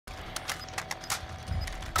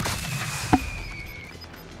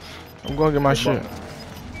I'm gonna get my shit.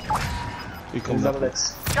 You come up.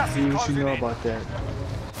 See what you know about that.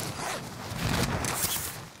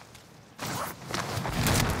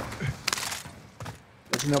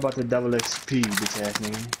 What you know about the double XP, bitch ass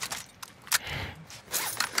nigga?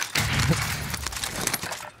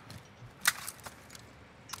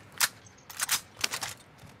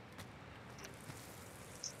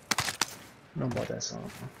 I don't know about that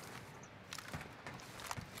song.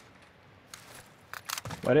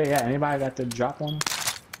 Where they at? Anybody got the drop on them?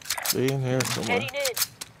 They in here somewhere.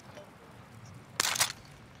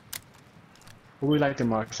 Who we like to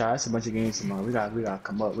mark? That's a bunch of games tomorrow. We gotta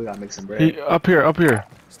come up. We gotta make some bread. He up here.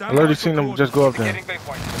 I literally seen them just go up there. Yeah.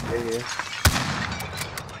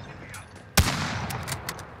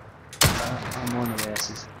 I'm on the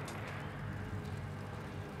asses.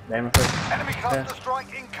 Damn it, first. Enemy cluster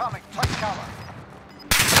strike incoming. Take cover.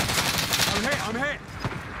 I'm hit.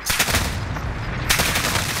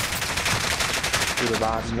 Do the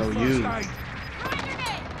vibes know you. Got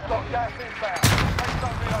gas inbound. Please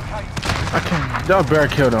don't relocate. I can't. Y'all better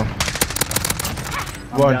kill them.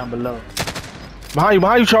 I'm One. down below.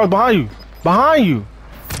 Behind you, Charles. Behind you.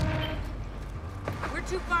 We're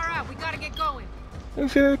too far out. We gotta get going. You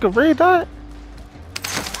see they could read that?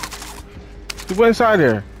 He went inside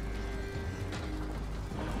there.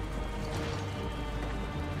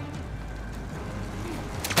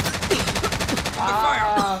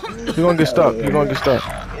 You're gonna get stuck. You're gonna get stuck.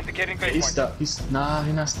 Indicating He's stuck. He's not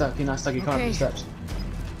stuck. He's not stuck. He can't up the steps.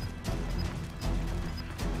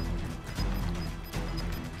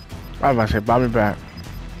 I was about to say, buy me back.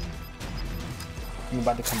 I'm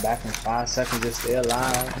about to come back in 5 seconds. Just stay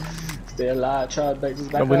alive. Stay alive. Charles back. Just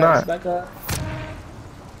back No, up. we're not. Just back up.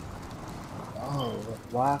 Oh,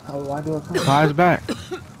 why do it come? Buy his back.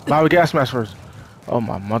 Buy the gas mask first. Oh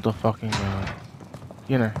my motherfucking god.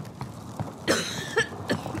 You know.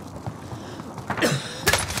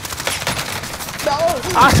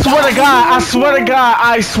 I swear to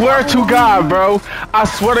God, bro. I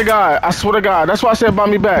swear to God. That's why I said buy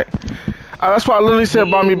me back. That's why I literally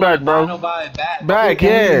said buy me back, bro. Back,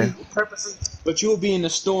 yeah. But you'll be in the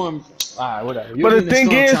storm. Alright, whatever. But the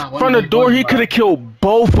thing is, from the door, he could have killed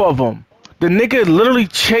both of them. The nigga literally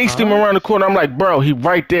chased him around the corner. I'm like, bro, he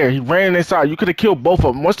right there. He ran inside. You could have killed both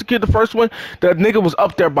of them. Once you killed the first one, that nigga was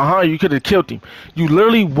up there behind you. You could have killed him. You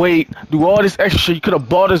literally wait, do all this extra shit. You could have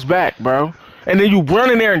bought us back, bro. And then you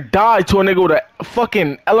run in there and die to a nigga with a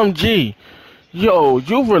fucking LMG. Yo,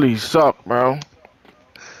 you really suck, bro.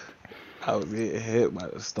 I was getting hit by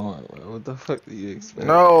the storm, bro. What the fuck do you expect?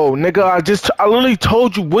 No, nigga, I literally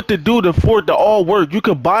told you what to do for it to all work. You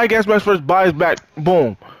could buy gas mask first, buy his back,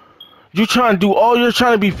 boom. You trying to do you're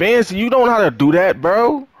trying to be fancy. You don't know how to do that,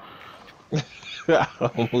 bro. I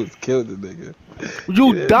almost killed the nigga.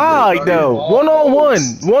 You died though. One on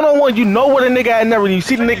one. You know what a nigga had never. You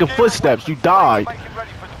see the nigga footsteps. You died.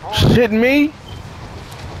 Shitting me?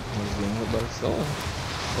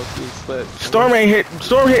 Storm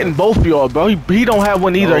hitting both of y'all, bro. He don't have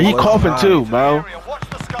one either. He coughing too, bro.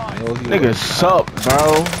 Nigga suck,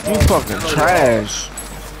 bro. You fucking trash.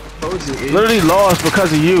 Literally lost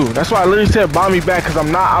because of you. That's why I literally said buy me back, cause I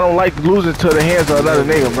don't like losing to the hands of another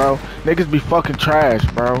nigga, bro. Niggas be fucking trash,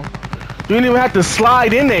 bro. You didn't even have to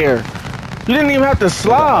slide in there. You didn't even have to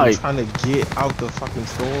slide. I'm trying to get out the fucking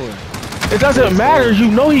store. It doesn't matter.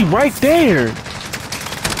 You know he right there.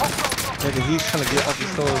 Nigga, he's trying to get out the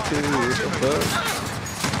store too. What the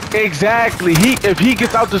fuck? Exactly. If he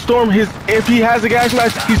gets out the storm, if he has a gas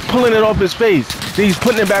mask, he's pulling it off his face. Then he's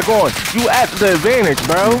putting it back on. You at the advantage,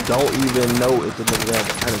 bro. You don't even know if the nigga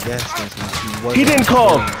had a gas mask. He didn't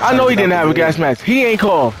call. I know he didn't have a gas mask. He ain't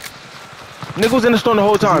called. Nigga was in the storm the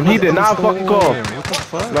whole time. He did not fucking call. What the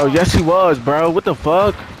fuck? No, yes he was, bro. What the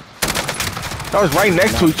fuck? That was right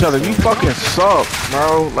next to each other. You fucking suck,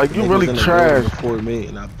 bro. Like, you really trash. Before me,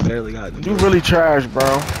 and I barely got You really trash, bro.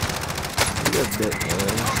 You're a dick, man.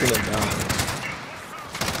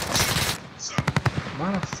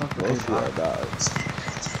 Why the fuck would they buy dogs?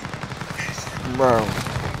 Bro.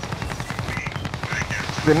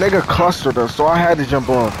 The nigga clustered us, so I had to jump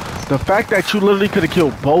on. The fact that you literally could have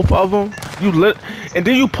killed both of them, and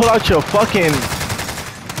then you pull out your fucking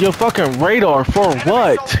radar for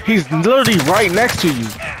what? He's literally right next to you.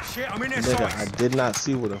 Nigga, I did not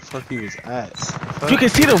see where the fuck he was at. You can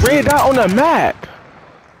see the red dot on the map.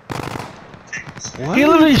 What? He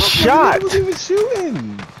literally shot. He was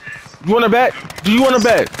shooting. You wanna bet? Do you wanna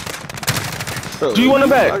bet? Bro, Do you wanna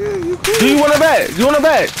bet? Cool? Do you wanna bet? Do you wanna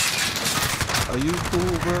bet? Are you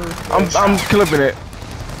cool, bro? I'm clipping it.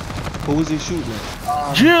 Who was he shooting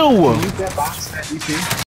at? You. You bet box at EP.